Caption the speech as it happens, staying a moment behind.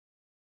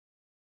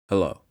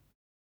Hello,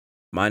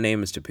 my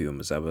name is Tapiwa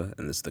Mazeba,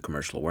 and this is the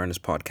Commercial Awareness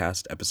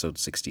Podcast, episode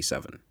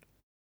 67.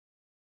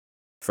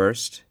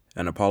 First,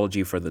 an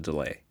apology for the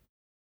delay.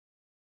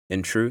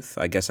 In truth,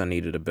 I guess I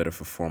needed a bit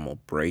of a formal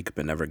break,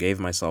 but never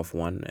gave myself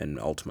one and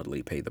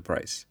ultimately paid the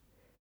price.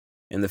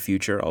 In the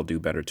future, I'll do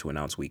better to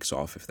announce weeks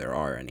off if there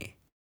are any.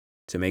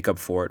 To make up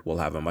for it, we'll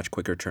have a much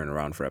quicker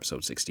turnaround for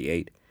episode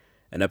 68,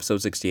 and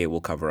episode 68 will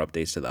cover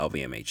updates to the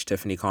LVMH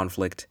Tiffany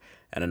conflict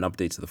and an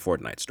update to the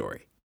Fortnite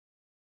story.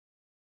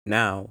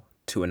 Now,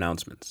 two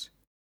announcements.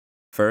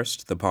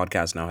 First, the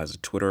podcast now has a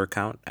Twitter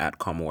account at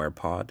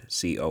ComAwarePod,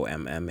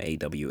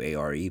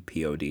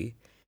 COMMAWAREPOD,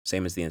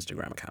 same as the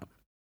Instagram account.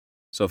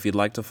 So if you'd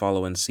like to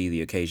follow and see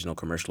the occasional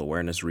commercial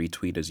awareness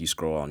retweet as you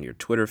scroll on your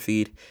Twitter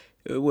feed,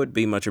 it would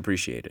be much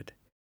appreciated.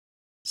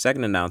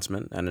 Second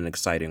announcement, and an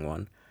exciting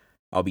one,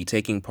 I'll be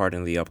taking part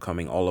in the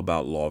upcoming All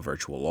About Law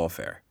virtual law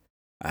fair.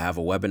 I have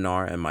a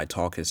webinar, and my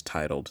talk is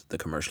titled The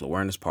Commercial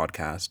Awareness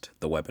Podcast,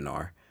 the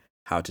webinar,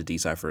 How to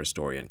Decipher a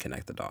Story and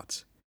Connect the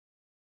Dots.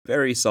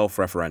 Very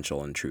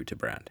self-referential and true to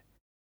brand.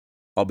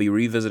 I'll be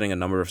revisiting a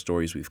number of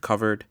stories we've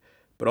covered,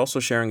 but also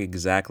sharing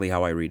exactly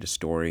how I read a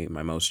story,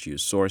 my most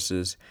used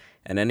sources,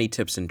 and any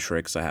tips and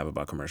tricks I have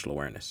about commercial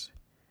awareness.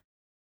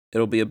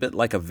 It'll be a bit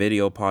like a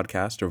video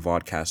podcast or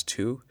vodcast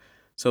too,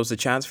 so it's a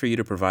chance for you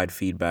to provide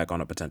feedback on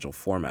a potential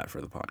format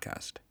for the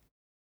podcast.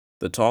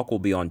 The talk will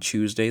be on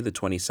Tuesday, the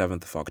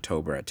 27th of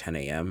October at 10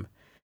 a.m.,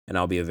 and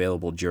I'll be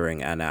available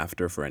during and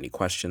after for any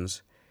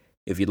questions.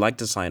 If you'd like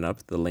to sign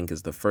up, the link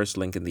is the first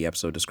link in the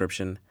episode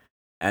description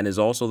and is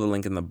also the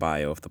link in the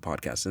bio of the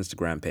podcast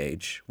Instagram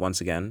page,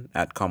 once again,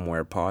 at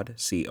ComAwarePod,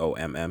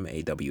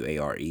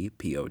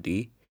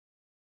 COMMAWAREPOD.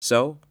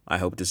 So, I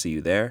hope to see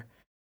you there,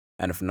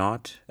 and if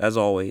not, as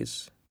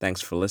always,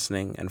 thanks for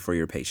listening and for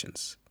your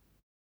patience.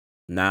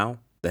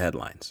 Now, the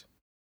headlines.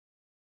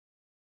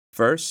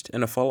 First,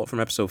 in a follow-up from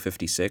episode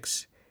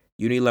 56,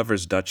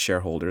 Unilever's Dutch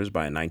shareholders,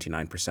 by a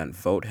 99%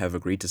 vote, have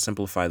agreed to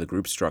simplify the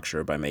group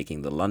structure by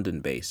making the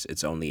London base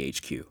its only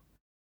HQ.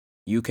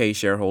 UK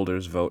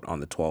shareholders vote on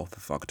the 12th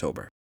of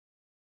October.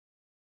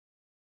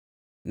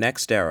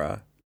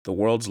 NextEra, the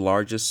world's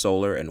largest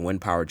solar and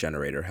wind power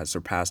generator, has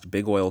surpassed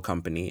big oil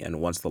company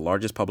and once the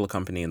largest public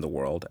company in the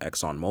world,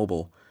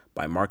 ExxonMobil,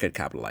 by market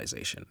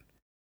capitalization,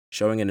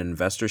 showing an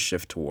investor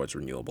shift towards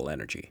renewable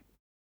energy.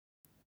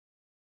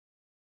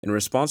 In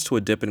response to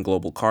a dip in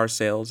global car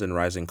sales and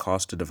rising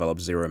costs to develop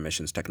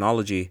zero-emissions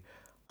technology,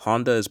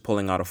 Honda is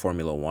pulling out of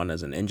Formula One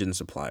as an engine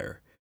supplier,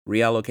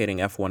 reallocating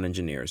F1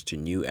 engineers to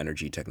new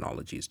energy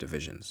technologies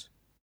divisions.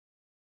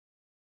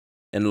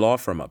 In law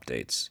firm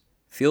updates,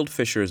 Field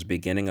Fisher is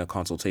beginning a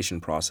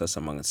consultation process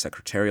among its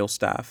secretarial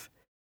staff,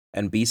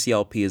 and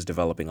BCLP is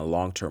developing a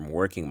long-term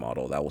working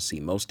model that will see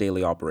most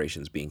daily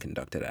operations being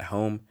conducted at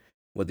home,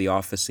 with the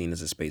office seen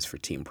as a space for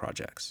team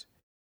projects.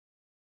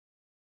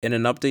 In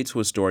an update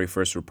to a story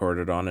first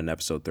reported on in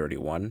episode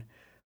 31,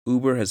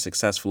 Uber has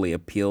successfully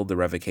appealed the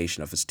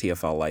revocation of its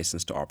TfL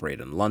license to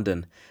operate in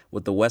London,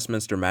 with the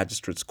Westminster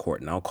Magistrates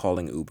Court now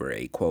calling Uber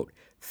a, quote,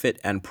 fit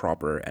and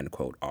proper, end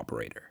quote,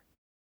 operator.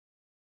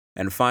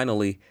 And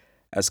finally,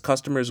 as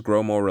customers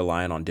grow more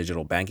reliant on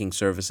digital banking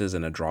services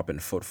and a drop in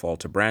footfall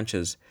to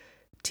branches,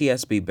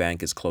 TSB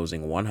Bank is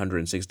closing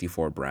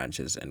 164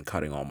 branches and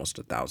cutting almost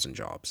 1,000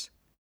 jobs.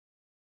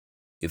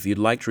 If you'd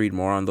like to read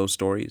more on those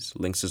stories,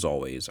 links as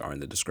always are in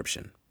the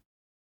description.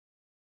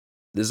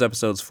 This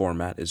episode's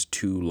format is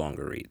 2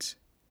 longer reads.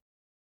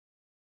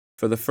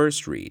 For the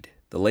first read,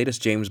 the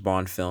latest James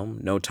Bond film,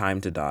 No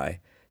Time to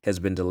Die, has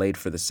been delayed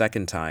for the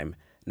second time,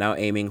 now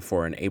aiming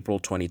for an April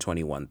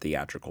 2021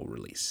 theatrical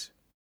release.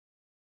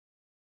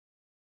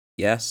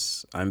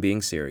 Yes, I'm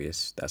being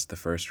serious, that's the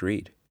first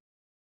read.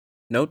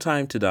 No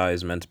Time to Die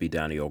is meant to be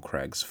Daniel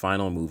Craig's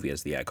final movie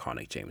as the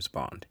iconic James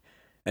Bond.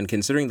 And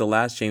considering the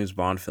last James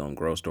Bond film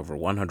grossed over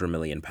 £100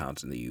 million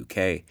in the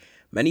UK,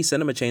 many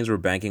cinema chains were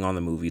banking on the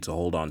movie to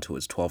hold on to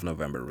its 12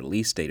 November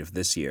release date of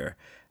this year,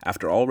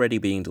 after already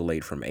being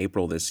delayed from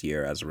April this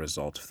year as a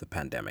result of the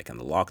pandemic and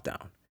the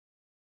lockdown.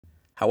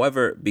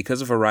 However,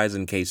 because of a rise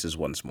in cases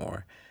once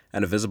more,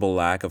 and a visible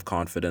lack of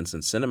confidence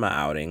in cinema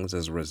outings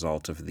as a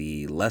result of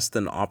the less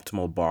than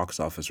optimal box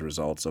office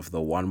results of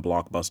the one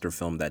blockbuster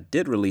film that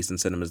did release in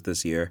cinemas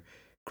this year,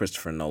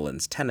 Christopher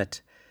Nolan's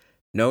Tenet,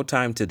 No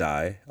Time to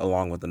Die,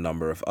 along with a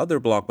number of other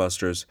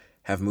blockbusters,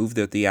 have moved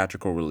their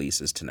theatrical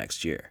releases to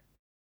next year.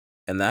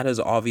 And that has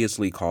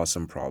obviously caused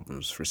some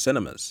problems for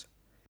cinemas.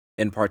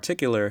 In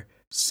particular,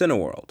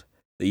 Cineworld,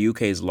 the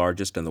UK's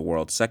largest and the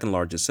world's second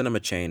largest cinema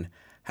chain,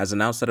 has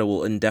announced that it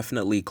will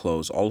indefinitely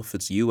close all of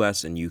its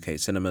US and UK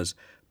cinemas,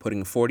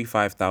 putting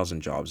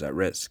 45,000 jobs at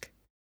risk.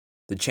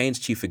 The chain's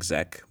chief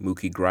exec,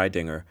 Mookie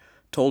Greidinger,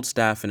 told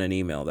staff in an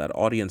email that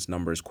audience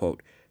numbers,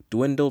 quote,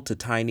 dwindled to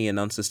tiny and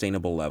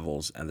unsustainable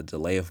levels, and the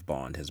delay of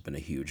Bond has been a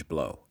huge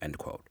blow, end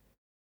quote.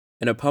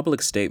 In a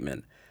public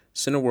statement,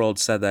 Cineworld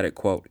said that it,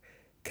 quote,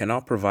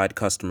 cannot provide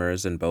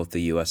customers in both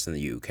the US and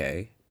the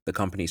UK, the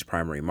company's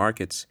primary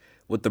markets,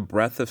 with the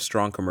breadth of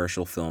strong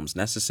commercial films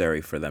necessary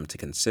for them to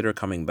consider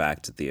coming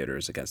back to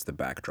theaters against the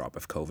backdrop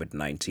of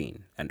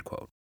COVID-19, end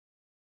quote.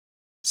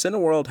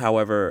 Cineworld,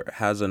 however,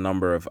 has a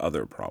number of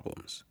other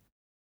problems.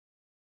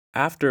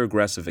 After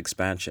aggressive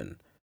expansion,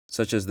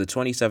 such as the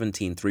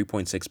 2017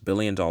 $3.6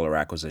 billion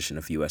acquisition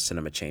of U.S.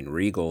 cinema chain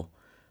Regal,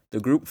 the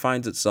group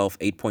finds itself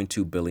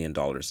 $8.2 billion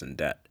in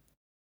debt.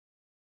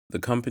 The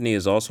company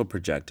is also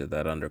projected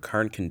that under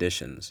current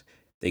conditions,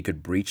 they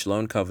could breach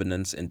loan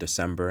covenants in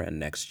December and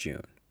next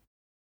June.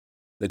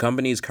 The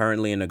company is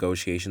currently in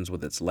negotiations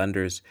with its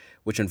lenders,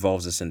 which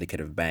involves a syndicate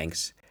of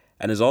banks,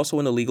 and is also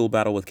in a legal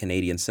battle with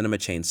Canadian cinema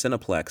chain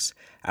Cineplex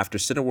after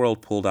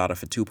Cineworld pulled out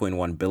of a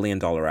 $2.1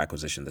 billion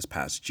acquisition this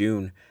past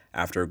June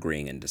after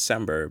agreeing in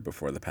December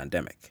before the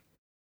pandemic.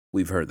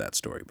 We've heard that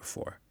story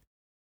before.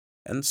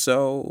 And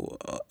so,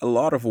 a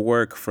lot of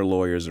work for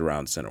lawyers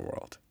around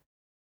Cineworld.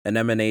 An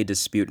M&A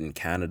dispute in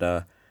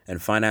Canada,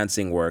 and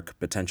financing work,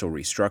 potential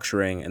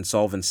restructuring,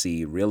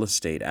 insolvency, real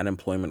estate, and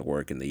employment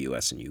work in the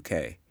US and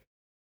UK.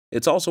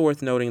 It's also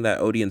worth noting that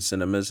Odeon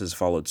Cinemas has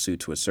followed suit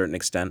to a certain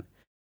extent,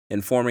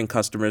 informing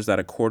customers that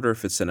a quarter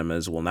of its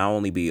cinemas will now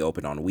only be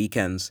open on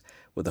weekends,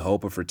 with the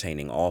hope of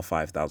retaining all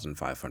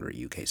 5,500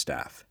 UK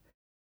staff.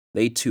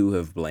 They too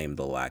have blamed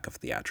the lack of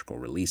theatrical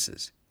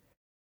releases.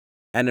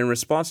 And in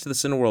response to the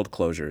Cineworld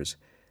closures,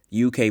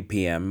 UK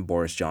PM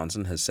Boris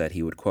Johnson has said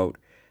he would, quote,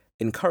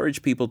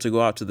 encourage people to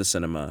go out to the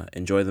cinema,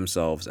 enjoy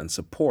themselves, and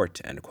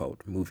support, end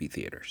quote, movie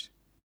theaters.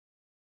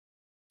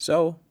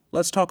 So,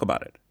 let's talk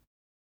about it.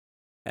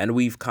 And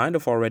we've kind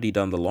of already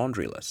done the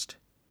laundry list.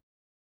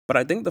 But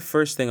I think the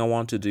first thing I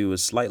want to do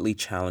is slightly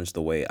challenge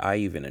the way I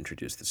even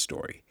introduced the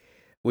story,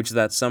 which is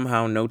that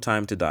somehow No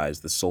Time to Die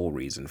is the sole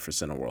reason for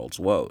Cineworld's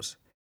woes.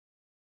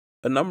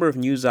 A number of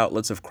news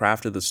outlets have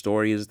crafted the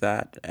story as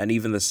that, and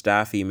even the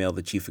staff email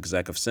the chief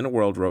exec of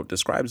Cineworld wrote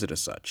describes it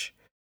as such.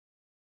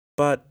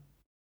 But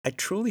I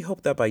truly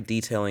hope that by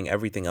detailing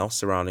everything else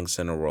surrounding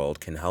Cineworld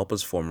can help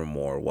us form a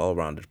more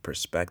well-rounded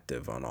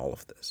perspective on all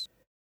of this.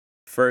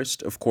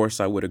 First, of course,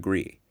 I would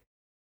agree.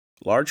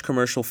 Large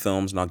commercial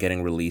films not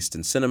getting released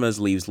in cinemas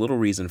leaves little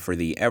reason for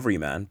the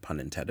everyman, pun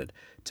intended,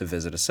 to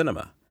visit a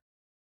cinema.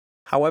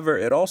 However,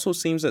 it also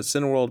seems that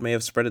Cineworld may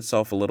have spread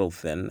itself a little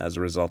thin as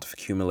a result of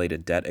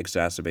accumulated debt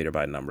exacerbated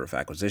by a number of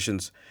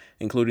acquisitions,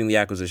 including the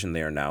acquisition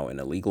they are now in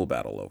a legal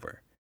battle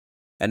over.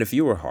 And if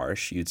you were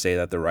harsh, you'd say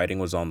that the writing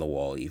was on the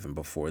wall even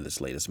before this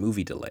latest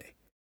movie delay.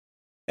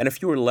 And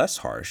if you were less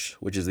harsh,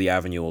 which is the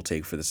avenue we'll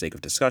take for the sake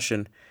of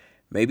discussion,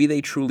 maybe they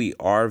truly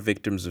are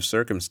victims of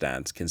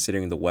circumstance,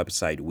 considering the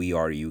website We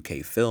Are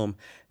UK Film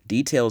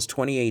details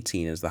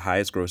 2018 as the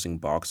highest grossing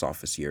box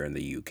office year in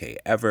the UK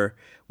ever,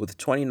 with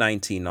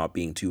 2019 not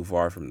being too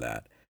far from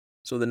that,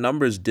 so the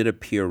numbers did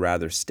appear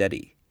rather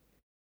steady.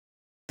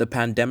 The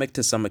pandemic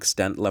to some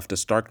extent left a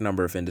stark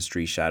number of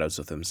industry shadows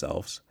of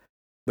themselves,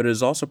 but it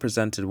has also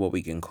presented what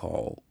we can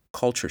call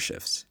culture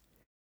shifts.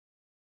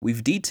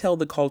 We've detailed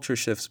the culture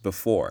shifts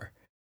before,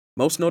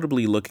 most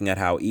notably looking at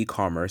how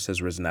e-commerce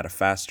has risen at a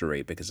faster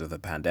rate because of the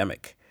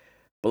pandemic.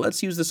 But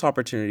let's use this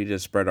opportunity to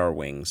spread our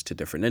wings to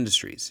different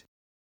industries.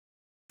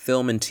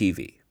 Film and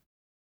TV.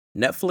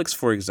 Netflix,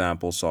 for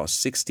example, saw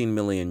 16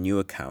 million new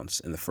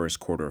accounts in the first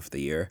quarter of the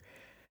year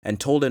and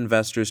told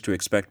investors to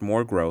expect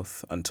more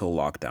growth until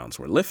lockdowns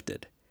were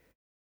lifted.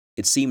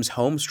 It seems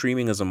home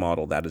streaming is a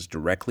model that has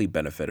directly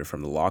benefited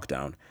from the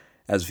lockdown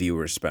as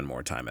viewers spend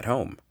more time at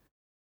home.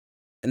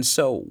 And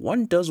so,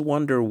 one does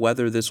wonder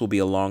whether this will be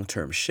a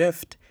long-term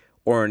shift,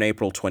 or in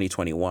April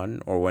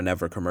 2021, or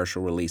whenever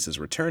commercial releases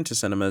return to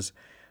cinemas,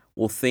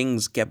 will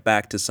things get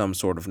back to some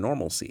sort of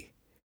normalcy?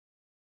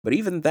 But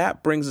even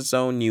that brings its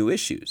own new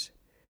issues.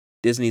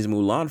 Disney's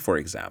Mulan, for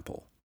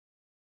example.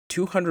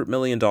 $200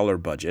 million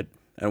budget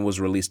and was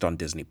released on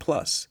Disney+,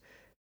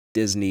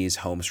 Disney's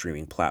home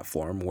streaming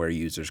platform where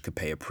users could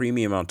pay a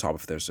premium on top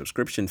of their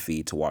subscription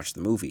fee to watch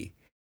the movie.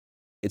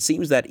 It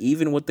seems that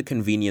even with the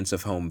convenience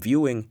of home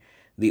viewing,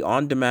 the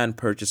on-demand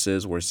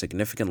purchases were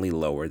significantly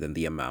lower than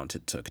the amount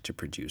it took to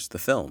produce the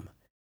film.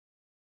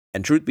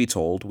 And truth be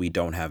told, we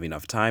don't have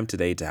enough time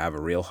today to have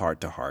a real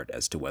heart-to-heart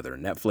as to whether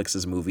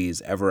Netflix's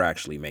movies ever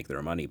actually make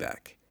their money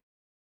back.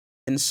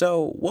 And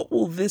so, what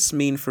will this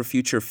mean for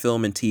future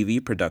film and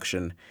TV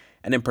production,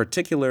 and in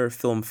particular,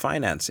 film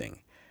financing,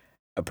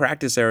 a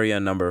practice area a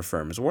number of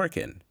firms work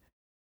in?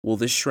 Will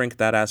this shrink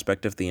that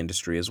aspect of the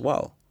industry as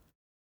well?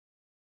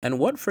 And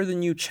what for the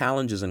new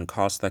challenges and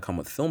costs that come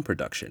with film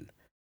production,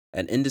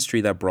 an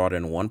industry that brought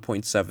in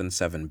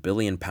 £1.77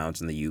 billion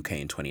in the UK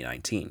in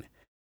 2019,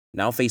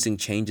 now facing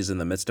changes in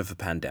the midst of a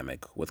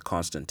pandemic with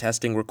constant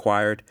testing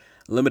required,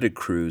 limited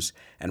crews,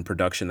 and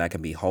production that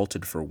can be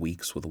halted for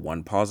weeks with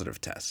one positive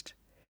test.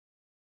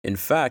 In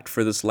fact,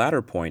 for this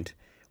latter point,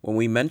 when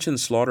we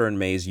mentioned Slaughter and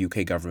May's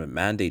UK government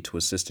mandate to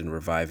assist in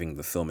reviving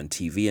the film and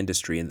TV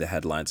industry in the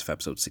headlines of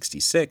episode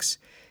 66,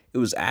 it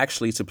was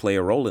actually to play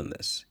a role in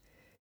this.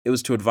 It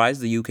was to advise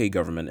the UK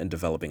government in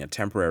developing a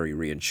temporary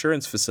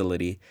reinsurance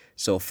facility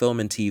so film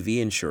and TV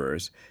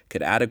insurers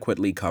could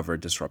adequately cover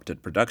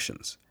disrupted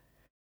productions.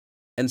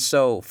 And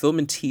so, film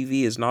and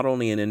TV is not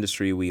only an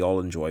industry we all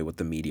enjoy with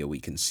the media we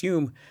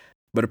consume,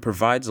 but it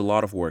provides a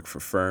lot of work for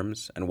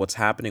firms, and what's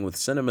happening with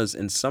cinemas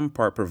in some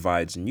part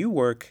provides new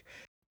work,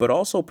 but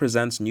also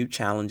presents new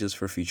challenges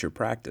for future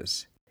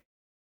practice.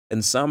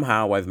 And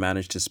somehow I've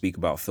managed to speak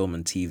about film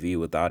and TV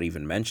without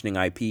even mentioning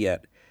IP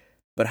yet.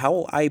 But how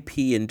will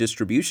IP and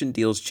distribution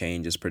deals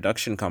change as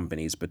production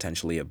companies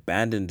potentially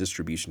abandon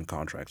distribution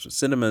contracts with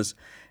cinemas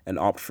and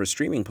opt for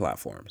streaming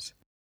platforms?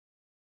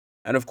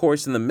 And of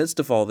course, in the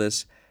midst of all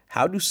this,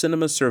 how do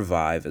cinemas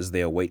survive as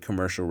they await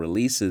commercial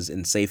releases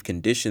in safe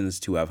conditions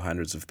to have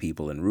hundreds of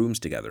people in rooms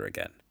together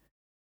again?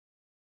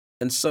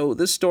 And so,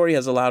 this story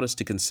has allowed us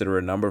to consider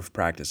a number of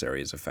practice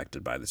areas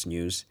affected by this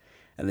news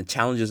and the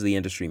challenges the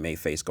industry may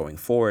face going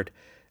forward,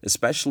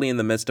 especially in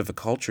the midst of a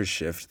culture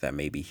shift that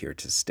may be here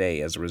to stay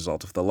as a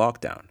result of the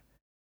lockdown.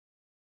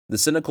 The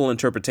cynical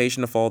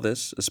interpretation of all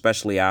this,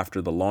 especially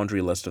after the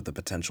laundry list of the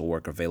potential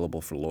work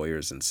available for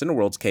lawyers in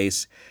Cineworld's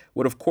case,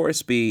 would of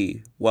course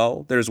be,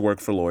 well, there's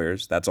work for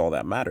lawyers, that's all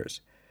that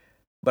matters.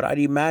 But I'd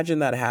imagine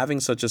that having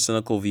such a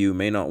cynical view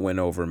may not win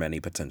over many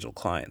potential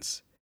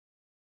clients.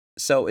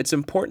 So it's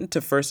important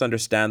to first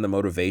understand the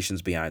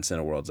motivations behind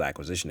Cineworld's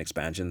acquisition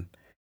expansion,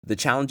 the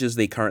challenges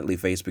they currently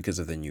face because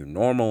of the new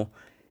normal,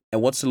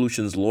 and what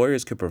solutions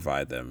lawyers could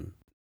provide them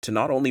to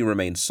not only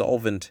remain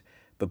solvent,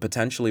 but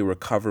potentially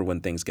recover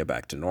when things get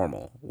back to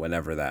normal,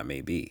 whenever that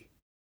may be.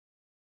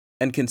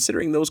 And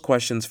considering those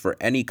questions for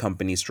any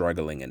company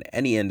struggling in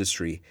any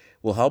industry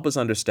will help us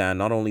understand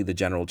not only the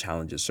general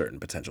challenges certain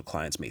potential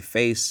clients may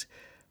face,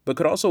 but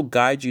could also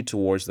guide you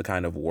towards the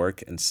kind of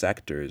work and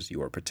sectors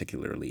you are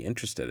particularly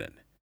interested in.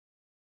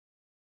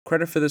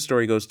 Credit for this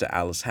story goes to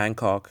Alice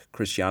Hancock,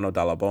 Cristiano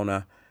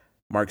Dallabona,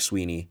 Mark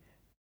Sweeney,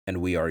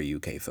 and We Are a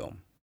UK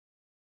Film.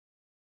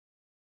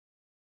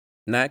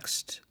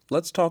 Next,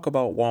 let's talk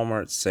about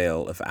Walmart's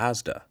sale of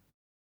Asda.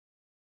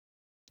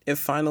 It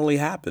finally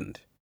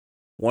happened.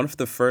 One of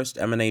the first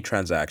M&A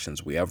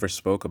transactions we ever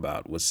spoke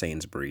about was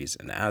Sainsbury's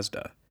and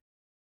Asda.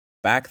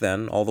 Back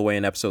then, all the way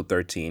in episode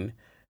 13,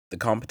 the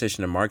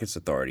Competition and Markets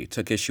Authority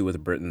took issue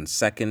with Britain's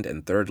second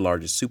and third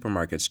largest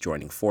supermarkets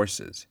joining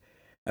forces,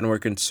 and were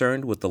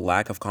concerned with the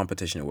lack of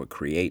competition it would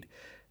create,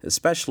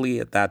 especially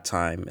at that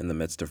time in the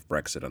midst of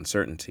Brexit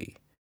uncertainty.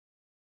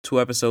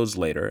 2 episodes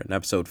later, in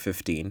episode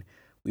 15,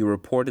 we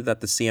reported that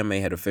the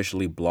CMA had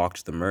officially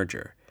blocked the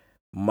merger,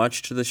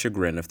 much to the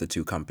chagrin of the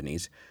two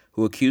companies,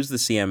 who accused the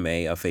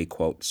CMA of a,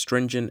 quote,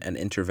 stringent and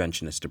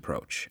interventionist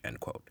approach,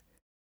 end quote.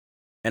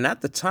 And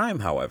at the time,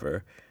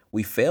 however,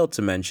 we failed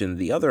to mention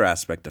the other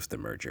aspect of the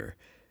merger,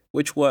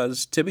 which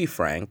was, to be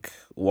frank,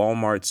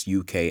 Walmart's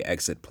UK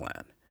exit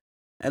plan.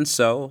 And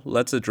so,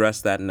 let's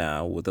address that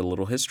now with a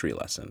little history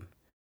lesson.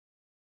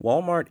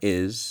 Walmart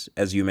is,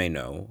 as you may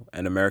know,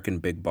 an American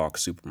big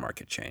box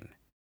supermarket chain.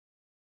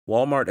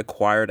 Walmart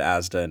acquired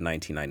Asda in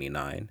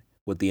 1999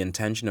 with the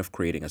intention of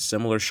creating a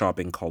similar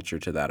shopping culture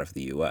to that of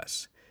the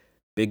US,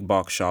 big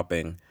box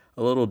shopping,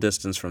 a little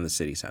distance from the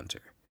city center.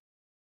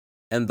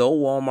 And though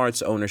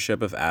Walmart's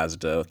ownership of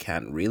Asda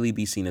can't really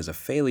be seen as a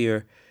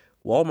failure,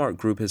 Walmart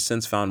Group has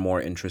since found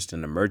more interest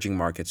in emerging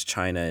markets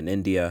China and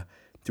India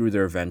through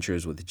their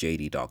ventures with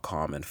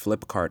JD.com and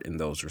Flipkart in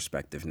those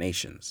respective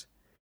nations.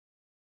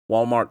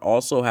 Walmart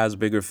also has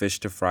bigger fish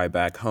to fry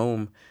back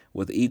home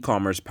with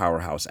e-commerce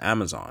powerhouse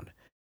Amazon,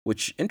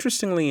 which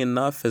interestingly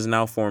enough has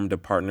now formed a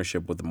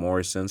partnership with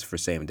Morrisons for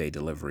same-day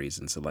deliveries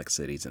in select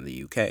cities in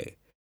the UK.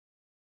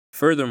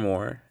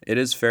 Furthermore, it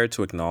is fair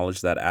to acknowledge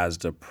that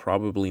Asda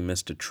probably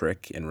missed a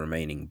trick in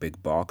remaining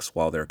big box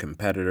while their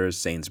competitors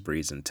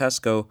Sainsbury's and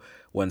Tesco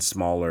went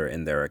smaller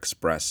in their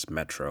express,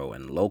 metro,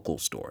 and local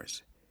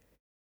stores.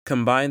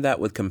 Combine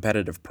that with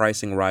competitive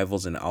pricing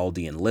rivals in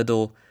Aldi and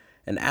Lidl,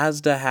 and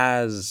Asda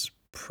has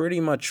pretty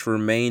much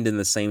remained in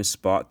the same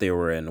spot they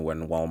were in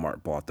when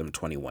Walmart bought them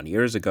 21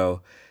 years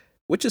ago,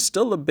 which is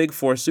still a big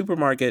four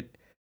supermarket,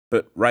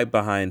 but right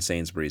behind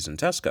Sainsbury's and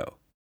Tesco.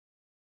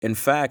 In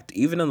fact,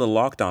 even in the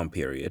lockdown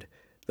period,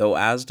 though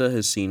Asda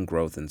has seen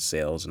growth in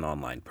sales and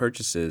online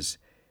purchases,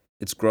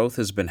 its growth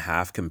has been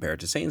half compared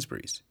to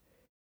Sainsbury's.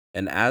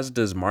 And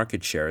Asda's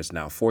market share is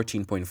now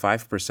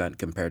 14.5%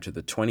 compared to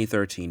the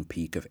 2013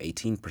 peak of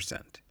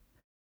 18%.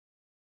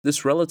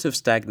 This relative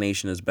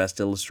stagnation is best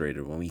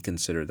illustrated when we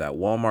consider that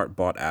Walmart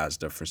bought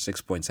Asda for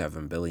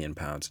 £6.7 billion in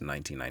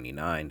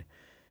 1999,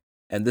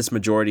 and this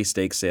majority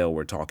stake sale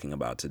we're talking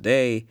about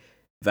today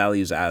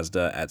values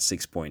Asda at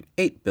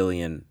 $6.8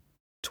 billion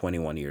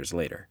 21 years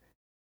later.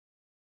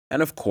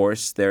 And of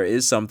course, there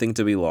is something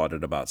to be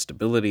lauded about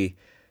stability,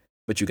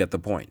 but you get the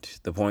point.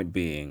 The point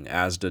being,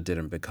 Asda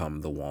didn't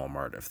become the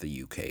Walmart of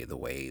the UK the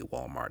way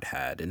Walmart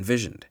had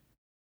envisioned.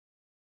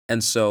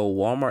 And so,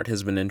 Walmart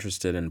has been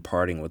interested in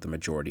parting with the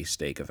majority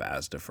stake of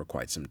Asda for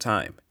quite some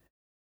time.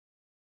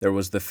 There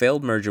was the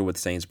failed merger with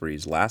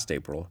Sainsbury's last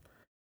April,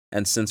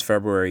 and since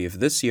February of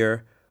this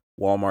year,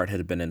 Walmart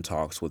had been in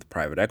talks with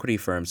private equity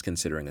firms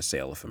considering a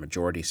sale of a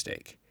majority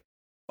stake,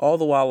 all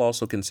the while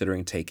also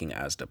considering taking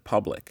Asda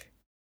public.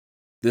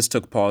 This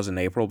took pause in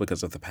April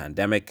because of the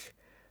pandemic,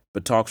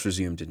 but talks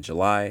resumed in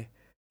July,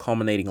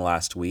 culminating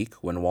last week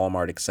when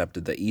Walmart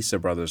accepted the Issa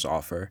brothers'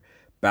 offer,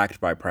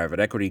 backed by private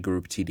equity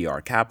group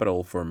TDR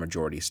Capital for a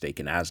majority stake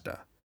in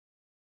Asda.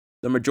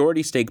 The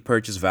majority stake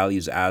purchase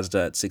values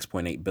Asda at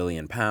 £6.8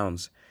 billion,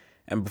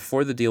 and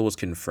before the deal was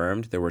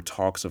confirmed, there were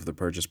talks of the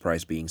purchase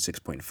price being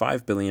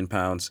 £6.5 billion,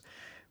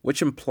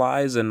 which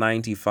implies a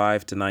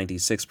 95 to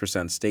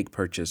 96% stake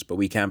purchase, but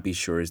we can't be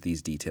sure as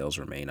these details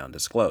remain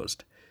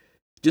undisclosed.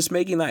 Just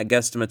making that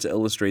guesstimate to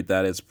illustrate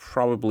that it's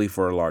probably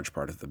for a large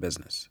part of the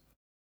business.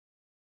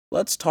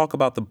 Let's talk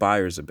about the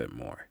buyers a bit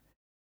more.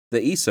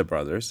 The Issa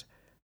brothers,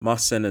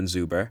 Mohsen and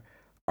Zuber,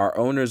 are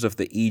owners of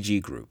the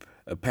EG Group,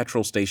 a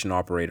petrol station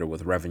operator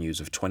with revenues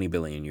of 20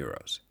 billion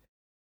euros.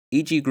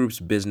 EG Group's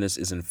business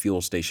is in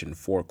fuel station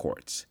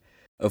forecourts,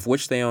 of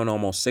which they own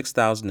almost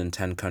 6,000 in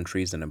 10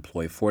 countries and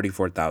employ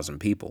 44,000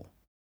 people.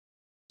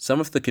 Some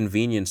of the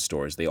convenience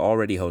stores they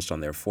already host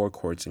on their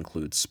forecourts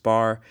include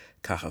Spar,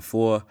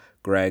 Carrefour,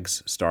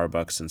 Greggs,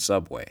 Starbucks, and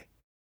Subway.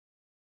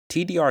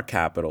 TDR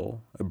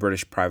Capital, a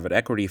British private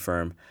equity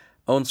firm,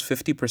 owns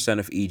 50%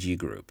 of EG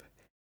Group,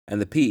 and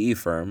the PE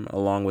firm,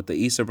 along with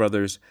the Issa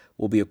brothers,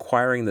 will be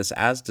acquiring this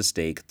Asda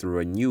stake through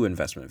a new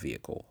investment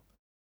vehicle.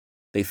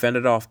 They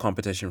fended off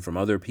competition from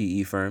other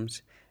PE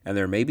firms, and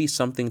there may be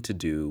something to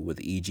do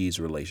with EG's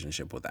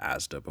relationship with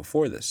Asda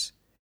before this.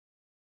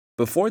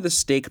 Before the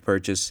stake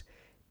purchase,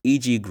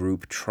 EG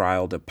Group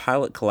trialed a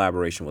pilot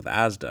collaboration with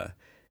Asda,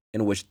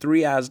 in which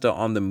 3 Asda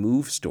on the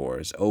Move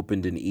stores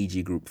opened in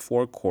EG Group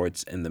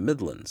forecourts in the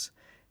Midlands,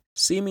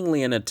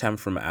 seemingly an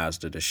attempt from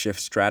Asda to shift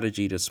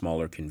strategy to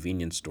smaller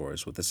convenience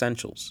stores with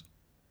essentials.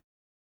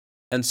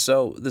 And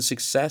so, the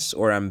success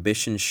or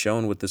ambition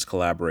shown with this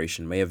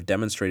collaboration may have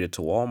demonstrated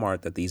to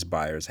Walmart that these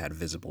buyers had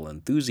visible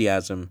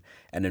enthusiasm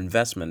and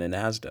investment in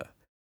Asda.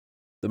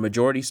 The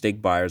majority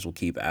stake buyers will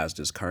keep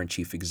Asda's current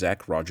chief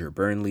exec, Roger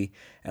Burnley,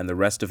 and the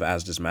rest of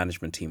Asda's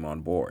management team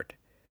on board.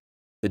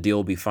 The deal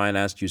will be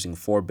financed using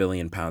 £4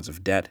 billion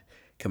of debt,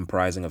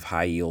 comprising of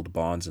high-yield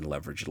bonds and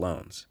leveraged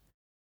loans.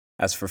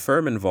 As for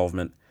firm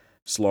involvement,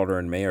 Slaughter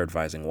and May are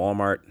advising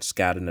Walmart,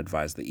 Skadden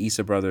advised the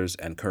Issa brothers,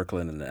 and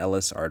Kirkland and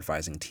Ellis are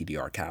advising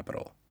TDR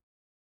Capital.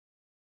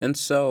 And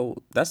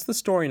so, that's the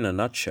story in a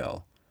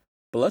nutshell,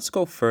 but let's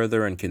go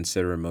further and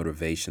consider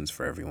motivations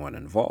for everyone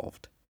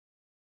involved.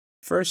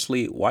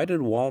 Firstly, why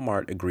did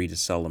Walmart agree to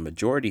sell a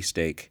majority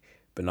stake,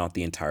 but not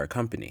the entire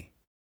company?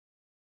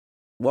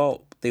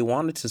 Well, they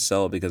wanted to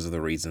sell because of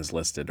the reasons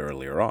listed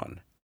earlier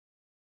on.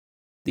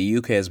 The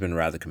UK has been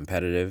rather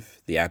competitive,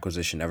 the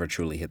acquisition never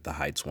truly hit the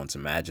heights once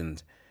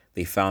imagined,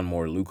 they found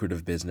more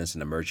lucrative business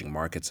in emerging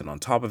markets, and on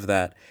top of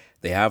that,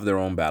 they have their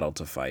own battle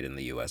to fight in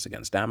the US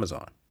against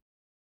Amazon.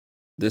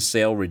 This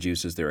sale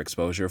reduces their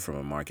exposure from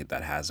a market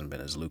that hasn't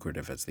been as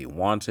lucrative as they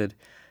wanted,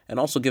 and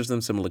also gives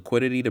them some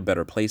liquidity to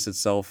better place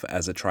itself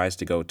as it tries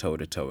to go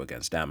toe-to-toe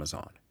against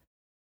Amazon.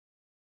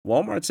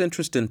 Walmart's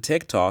interest in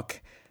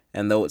TikTok,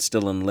 and though it's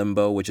still in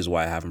limbo, which is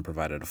why I haven't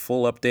provided a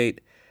full update,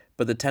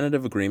 but the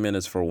tentative agreement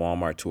is for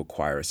Walmart to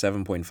acquire a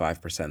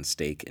 7.5%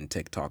 stake in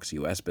TikTok's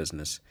US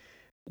business,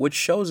 which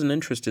shows an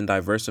interest in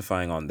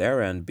diversifying on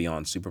their end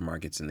beyond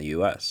supermarkets in the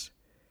US.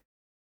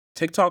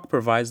 TikTok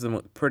provides them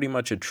with pretty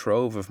much a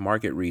trove of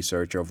market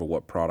research over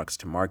what products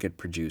to market,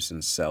 produce,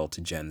 and sell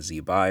to Gen Z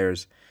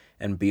buyers,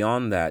 and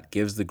beyond that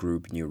gives the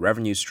group new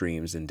revenue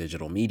streams in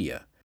digital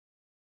media.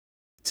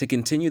 To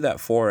continue that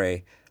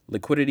foray,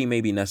 liquidity may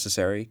be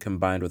necessary,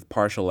 combined with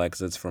partial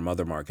exits from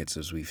other markets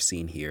as we've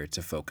seen here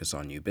to focus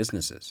on new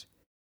businesses.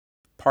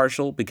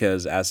 Partial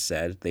because, as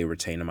said, they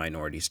retain a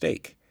minority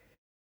stake.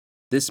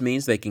 This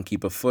means they can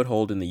keep a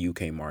foothold in the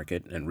UK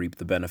market and reap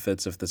the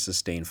benefits of the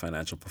sustained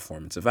financial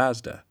performance of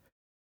Asda.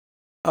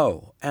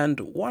 Oh, and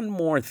one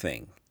more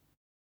thing.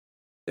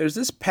 There's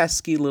this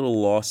pesky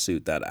little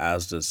lawsuit that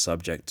Asda is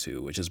subject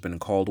to, which has been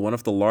called one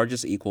of the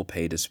largest equal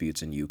pay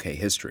disputes in UK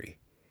history.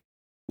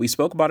 We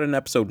spoke about it in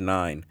episode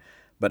 9,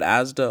 but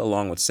Asda,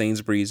 along with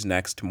Sainsbury's,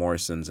 Next,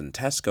 Morrisons, and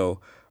Tesco,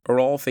 are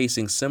all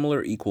facing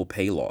similar equal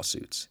pay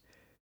lawsuits,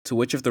 to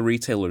which if the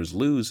retailers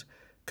lose,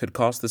 could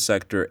cost the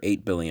sector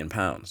 £8 billion.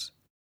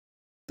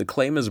 The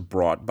claim is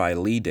brought by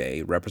Lee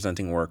Day,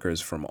 representing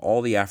workers from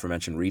all the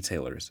aforementioned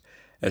retailers,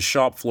 as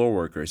shop floor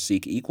workers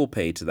seek equal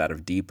pay to that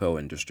of depot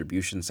and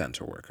distribution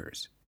center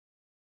workers.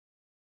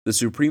 The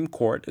Supreme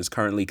Court is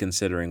currently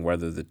considering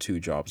whether the two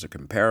jobs are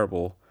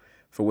comparable,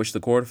 for which the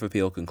Court of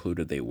Appeal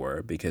concluded they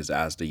were because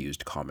Asda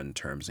used common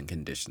terms and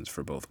conditions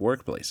for both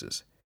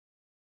workplaces.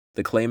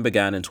 The claim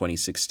began in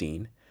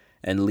 2016,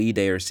 and Lee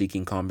Day are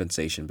seeking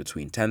compensation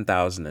between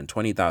 £10,000 and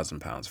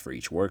 £20,000 for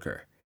each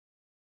worker.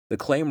 The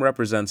claim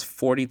represents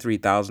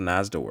 43,000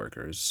 Asda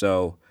workers,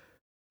 so,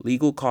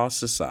 legal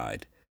costs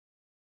aside,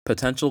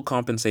 potential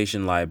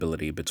compensation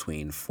liability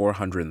between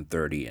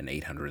 £430 and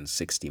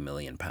 £860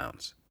 million.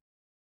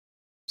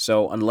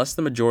 So, unless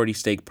the majority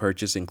stake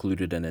purchase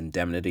included an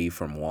indemnity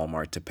from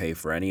Walmart to pay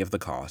for any of the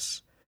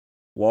costs,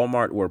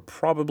 Walmart were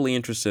probably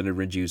interested in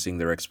reducing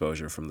their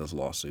exposure from this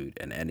lawsuit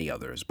and any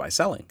others by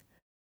selling.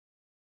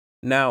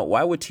 Now,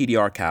 why would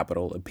TDR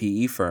Capital, a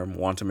PE firm,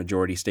 want a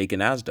majority stake in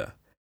Asda?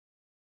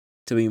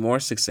 To be more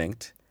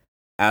succinct,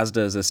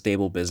 Asda is a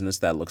stable business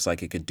that looks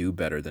like it could do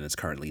better than it's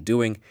currently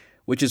doing,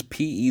 which is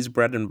PE's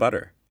bread and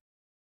butter.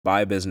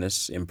 Buy a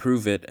business,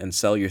 improve it, and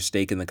sell your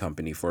stake in the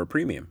company for a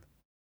premium.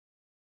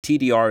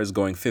 TDR is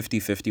going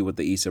 50-50 with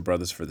the Issa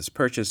brothers for this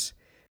purchase,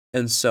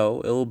 And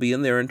so, it will be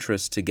in their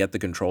interest to get the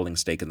controlling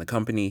stake in the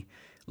company,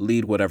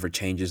 lead whatever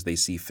changes they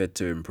see fit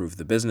to improve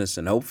the business,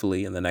 and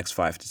hopefully, in the next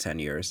 5 to 10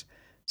 years,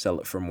 sell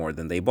it for more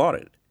than they bought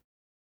it.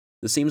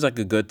 This seems like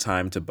a good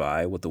time to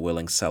buy with a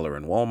willing seller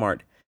in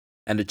Walmart,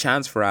 and a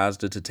chance for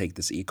Asda to take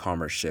this e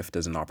commerce shift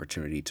as an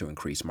opportunity to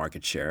increase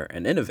market share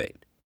and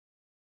innovate.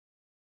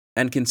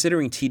 And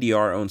considering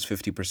TDR owns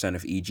 50%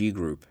 of EG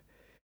Group,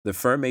 the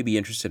firm may be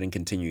interested in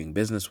continuing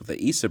business with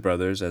the Issa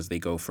brothers as they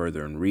go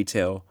further in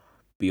retail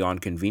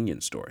beyond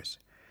convenience stores.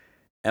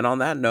 And on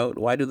that note,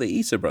 why do the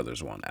Issa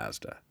brothers want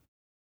Asda?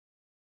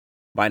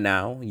 By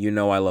now, you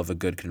know I love a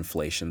good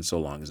conflation so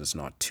long as it's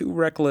not too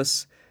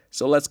reckless,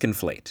 so let's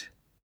conflate.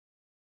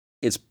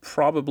 It's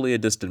probably a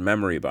distant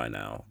memory by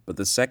now, but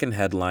the second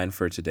headline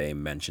for today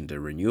mentioned a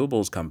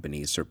renewables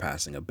company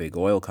surpassing a big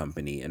oil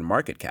company in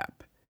market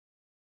cap.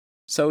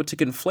 So, to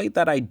conflate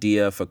that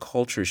idea of a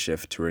culture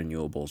shift to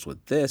renewables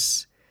with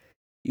this,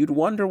 you'd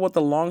wonder what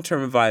the long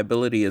term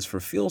viability is for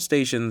fuel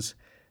stations,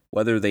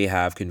 whether they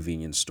have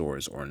convenience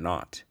stores or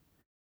not.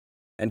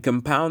 And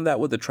compound that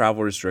with the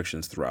travel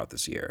restrictions throughout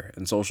this year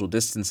and social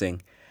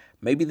distancing,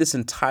 maybe this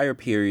entire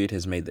period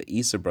has made the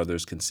Issa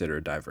brothers consider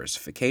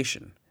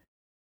diversification.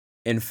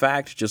 In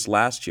fact, just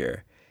last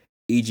year,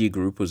 EG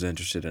Group was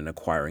interested in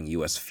acquiring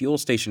US fuel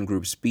station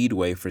group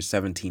Speedway for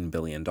 $17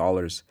 billion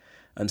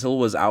until it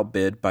was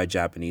outbid by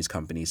Japanese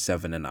company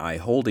 7 & I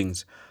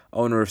Holdings,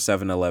 owner of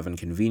 7-Eleven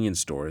convenience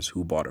stores,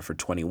 who bought it for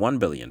 $21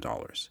 billion.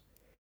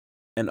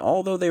 And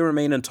although they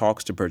remain in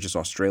talks to purchase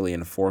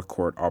Australian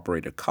forecourt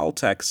operator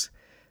Caltex,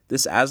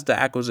 this Asda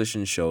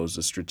acquisition shows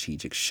a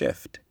strategic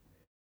shift.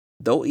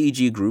 Though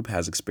EG Group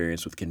has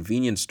experience with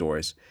convenience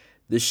stores,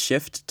 this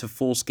shift to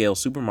full-scale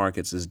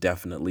supermarkets is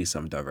definitely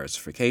some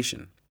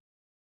diversification.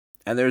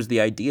 And there's the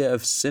idea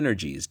of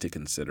synergies to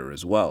consider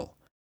as well.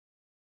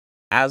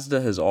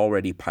 Asda has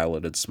already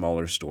piloted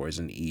smaller stores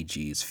in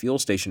EG's fuel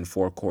station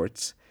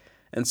forecourts,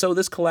 and so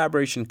this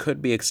collaboration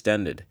could be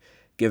extended,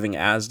 giving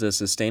Asda a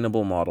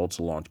sustainable model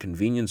to launch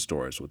convenience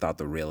stores without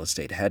the real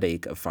estate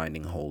headache of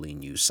finding wholly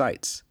new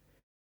sites.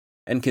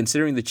 And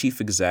considering the chief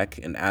exec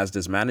and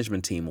Asda's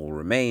management team will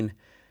remain,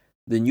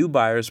 the new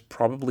buyers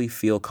probably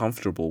feel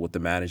comfortable with the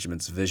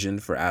management's vision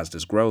for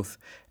Asda's growth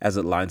as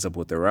it lines up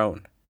with their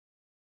own.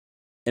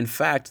 In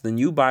fact, the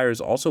new buyers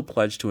also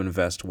pledged to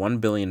invest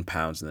 £1 billion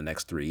in the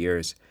next 3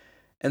 years,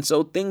 and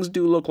so things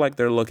do look like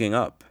they're looking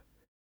up.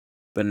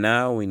 But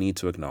now we need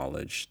to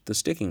acknowledge the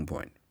sticking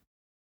point: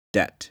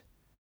 debt.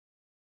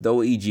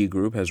 Though EG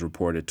Group has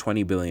reported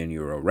 €20 billion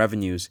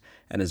revenues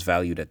and is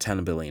valued at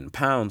 £10 billion,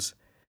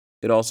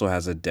 it also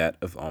has a debt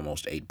of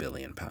almost £8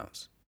 billion.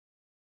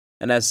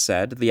 And as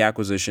said, the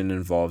acquisition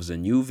involves a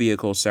new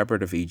vehicle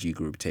separate of EG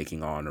Group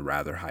taking on a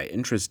rather high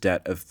interest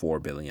debt of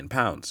 £4 billion.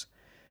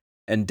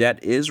 And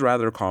debt is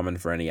rather common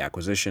for any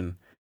acquisition,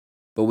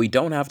 but we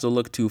don't have to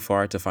look too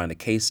far to find a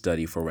case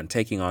study for when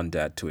taking on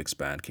debt to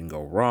expand can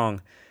go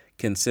wrong,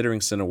 considering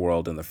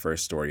Cineworld in the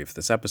first story of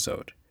this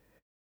episode.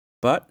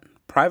 But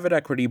private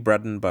equity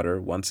bread and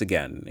butter, once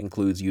again,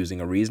 includes using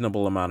a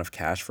reasonable amount of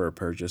cash for a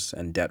purchase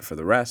and debt for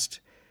the rest,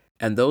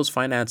 and those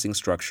financing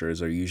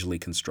structures are usually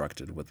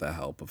constructed with the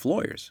help of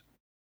lawyers.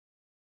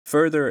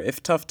 Further,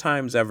 if tough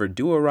times ever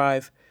do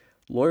arrive,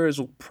 lawyers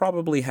will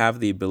probably have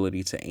the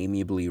ability to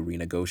amiably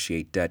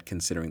renegotiate debt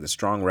considering the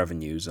strong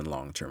revenues and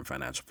long-term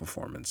financial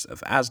performance of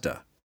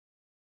Asda.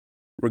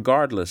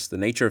 Regardless, the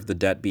nature of the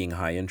debt being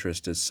high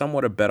interest is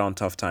somewhat a bet on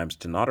tough times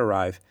to not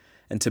arrive,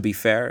 and to be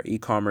fair,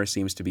 e-commerce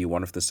seems to be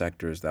one of the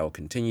sectors that will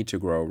continue to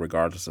grow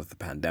regardless of the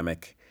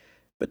pandemic,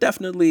 but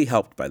definitely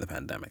helped by the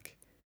pandemic.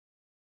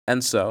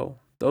 And so,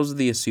 those are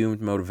the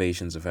assumed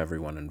motivations of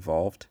everyone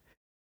involved,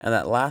 and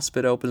that last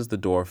bit opens the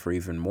door for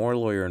even more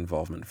lawyer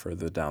involvement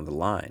further down the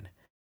line,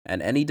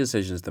 and any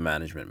decisions the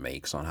management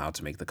makes on how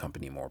to make the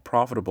company more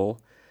profitable,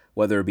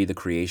 whether it be the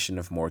creation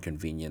of more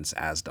convenience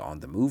Asda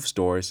on the move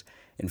stores,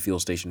 in fuel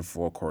station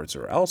forecourts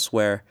or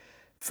elsewhere,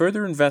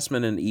 further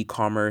investment in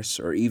e-commerce,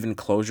 or even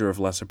closure of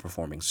lesser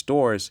performing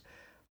stores,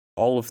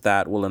 all of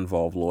that will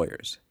involve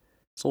lawyers.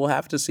 So we'll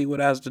have to see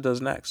what Asda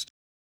does next.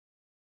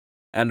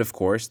 And of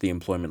course, the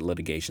employment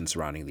litigation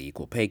surrounding the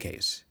equal pay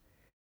case.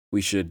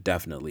 We should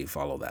definitely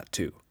follow that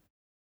too.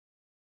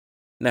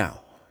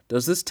 Now,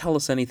 does this tell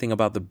us anything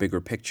about the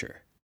bigger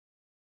picture?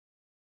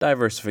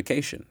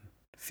 Diversification.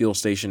 Fuel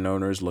station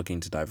owners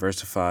looking to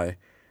diversify,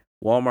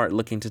 Walmart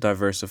looking to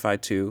diversify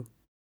too.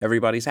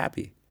 Everybody's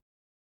happy.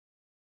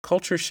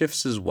 Culture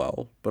shifts as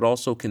well, but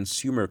also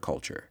consumer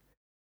culture.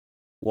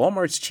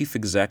 Walmart's chief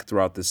exec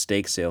throughout the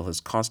stake sale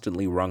has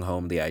constantly rung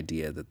home the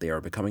idea that they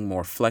are becoming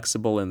more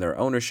flexible in their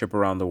ownership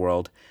around the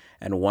world,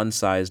 and one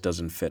size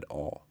doesn't fit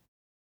all.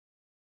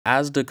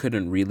 Asda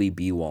couldn't really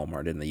be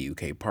Walmart in the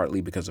UK,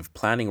 partly because of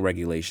planning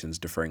regulations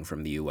differing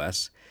from the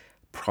US,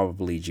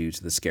 probably due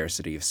to the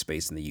scarcity of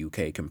space in the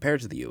UK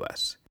compared to the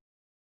US.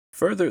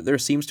 Further, there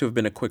seems to have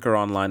been a quicker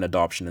online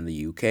adoption in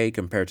the UK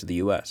compared to the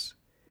US.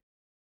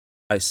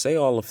 I say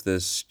all of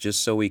this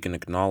just so we can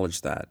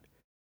acknowledge that,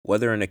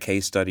 whether in a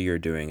case study you're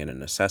doing in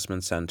an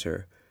assessment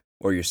center,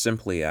 or you're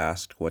simply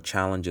asked what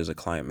challenges a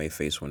client may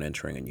face when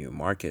entering a new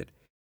market,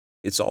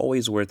 It's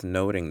always worth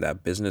noting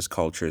that business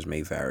cultures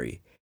may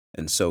vary,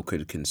 and so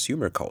could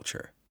consumer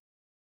culture.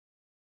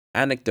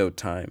 Anecdote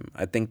time,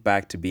 I think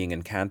back to being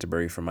in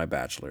Canterbury for my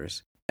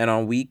bachelor's, and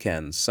on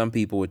weekends, some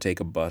people would take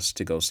a bus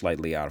to go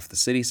slightly out of the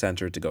city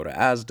center to go to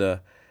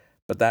Asda,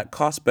 but that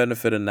cost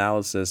benefit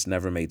analysis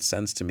never made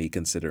sense to me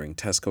considering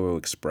Tesco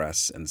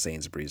Express and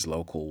Sainsbury's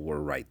Local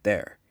were right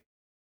there.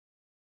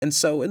 And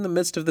so, in the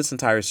midst of this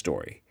entire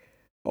story,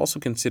 also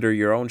consider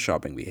your own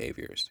shopping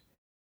behaviors.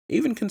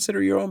 Even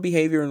consider your own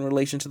behavior in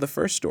relation to the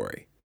first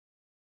story.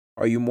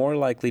 Are you more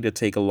likely to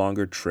take a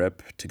longer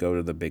trip to go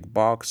to the big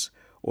box,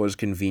 or is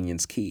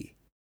convenience key?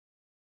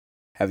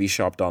 Have you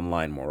shopped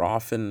online more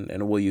often,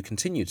 and will you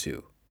continue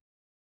to?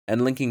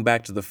 And linking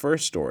back to the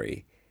first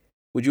story,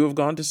 would you have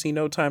gone to see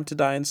No Time to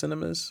Die in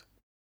cinemas?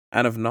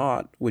 And if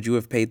not, would you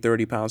have paid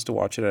 £30 to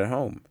watch it at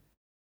home?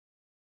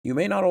 You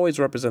may not always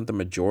represent the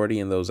majority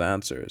in those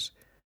answers,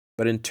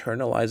 but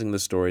internalizing the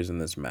stories in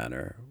this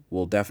manner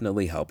will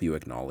definitely help you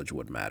acknowledge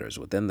what matters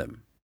within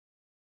them.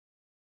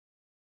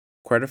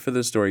 Credit for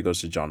this story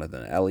goes to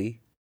Jonathan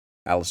Ellie,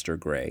 Alistair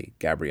Gray,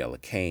 Gabriella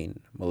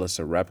Kane,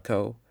 Melissa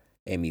Repko,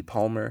 Amy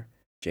Palmer,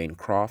 Jane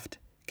Croft,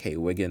 Kay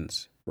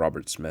Wiggins,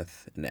 Robert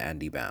Smith, and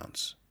Andy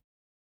Bounds.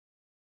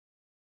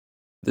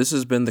 This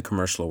has been the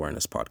Commercial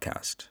Awareness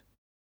Podcast.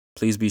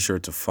 Please be sure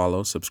to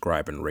follow,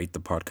 subscribe, and rate the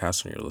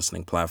podcast on your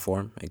listening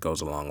platform. It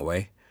goes a long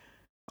way.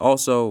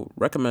 Also,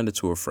 recommend it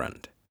to a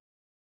friend.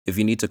 If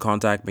you need to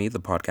contact me, the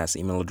podcast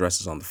email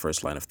address is on the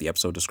first line of the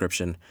episode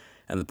description,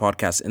 and the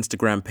podcast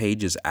Instagram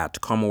page is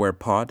at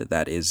ComAwarePod,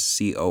 that is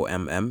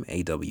COMMAWAREPOD,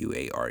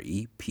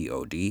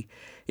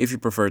 if you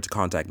prefer to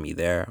contact me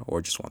there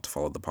or just want to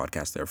follow the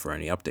podcast there for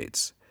any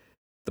updates.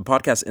 The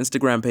podcast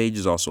Instagram page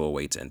is also a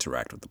way to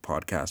interact with the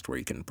podcast where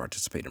you can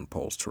participate in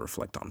polls to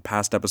reflect on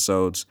past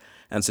episodes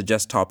and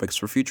suggest topics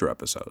for future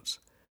episodes.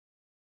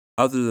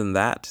 Other than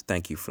that,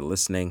 thank you for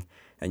listening,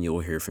 and you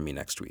will hear from me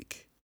next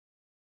week.